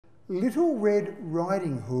Little Red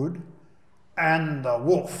Riding Hood and the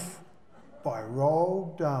Wolf by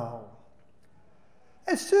Roald Dahl.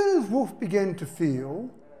 As soon as Wolf began to feel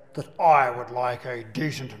that I would like a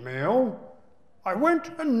decent meal, I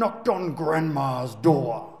went and knocked on Grandma's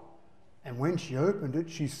door. And when she opened it,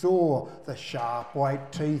 she saw the sharp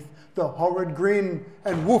white teeth, the horrid grin,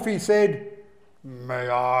 and Wolfie said, "May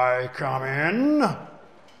I come in?"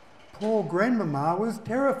 Poor Grandmama was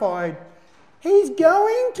terrified. "He's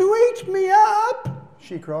going to eat me up,"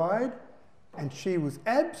 she cried. And she was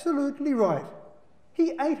absolutely right.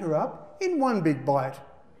 He ate her up in one big bite.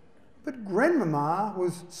 But Grandmama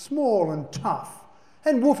was small and tough,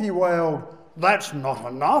 and Wolfie wailed, "That's not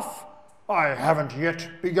enough. I haven't yet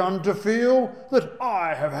begun to feel that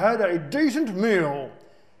I have had a decent meal."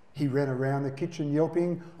 He ran around the kitchen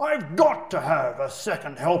yelping, "I've got to have a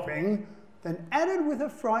second helping," then added with a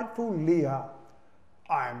frightful leer,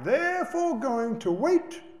 "I'm therefore going to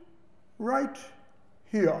wait right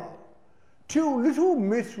here till little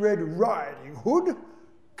Miss Red Riding Hood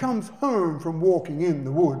comes home from walking in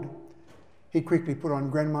the wood." He quickly put on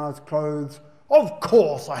Grandma's clothes. Of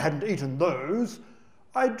course I hadn't eaten those.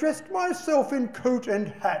 I dressed myself in coat and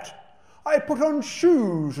hat. I put on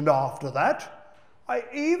shoes, and after that I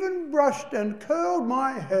even brushed and curled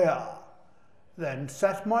my hair, then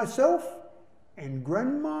sat myself in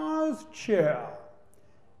Grandma's chair.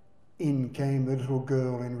 In came the little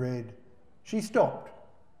girl in red. She stopped.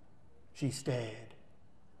 She stared.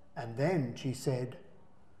 And then she said,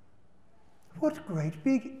 "What great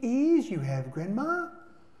big ears you have, Grandma."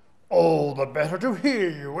 "All the better to hear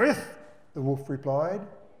you with," the wolf replied.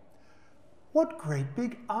 "What great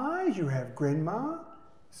big eyes you have, Grandma,"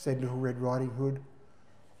 said Little Red Riding Hood.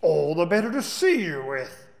 "All the better to see you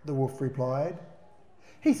with," the wolf replied.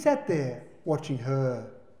 He sat there watching her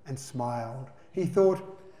and smiled. He thought,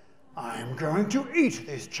 "I'm going to eat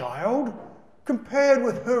this child. Compared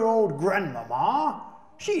with her old Grandmama,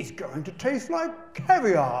 she's going to taste like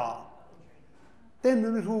caviar." Then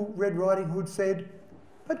the Little Red Riding Hood said,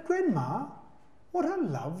 "But Grandma, what a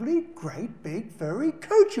lovely, great, big, furry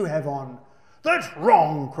coat you have on." "That's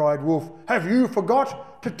wrong," cried Wolf. "Have you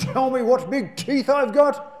forgot to tell me what big teeth I've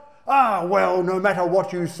got? Ah, well, no matter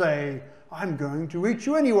what you say, I'm going to eat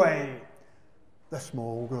you anyway." The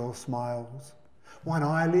small girl smiles. One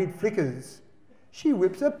eyelid flickers. She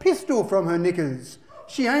whips a pistol from her knickers.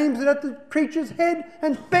 She aims it at the creature's head,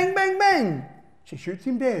 and bang, bang, bang, she shoots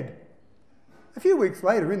him dead. A few weeks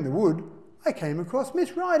later in the wood, I came across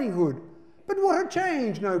Miss Riding Hood. But what a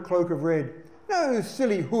change! No cloak of red, no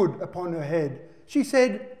silly hood upon her head. She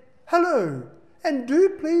said, "Hello, and do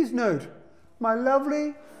please note my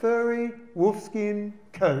lovely, furry wolfskin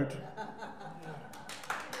coat."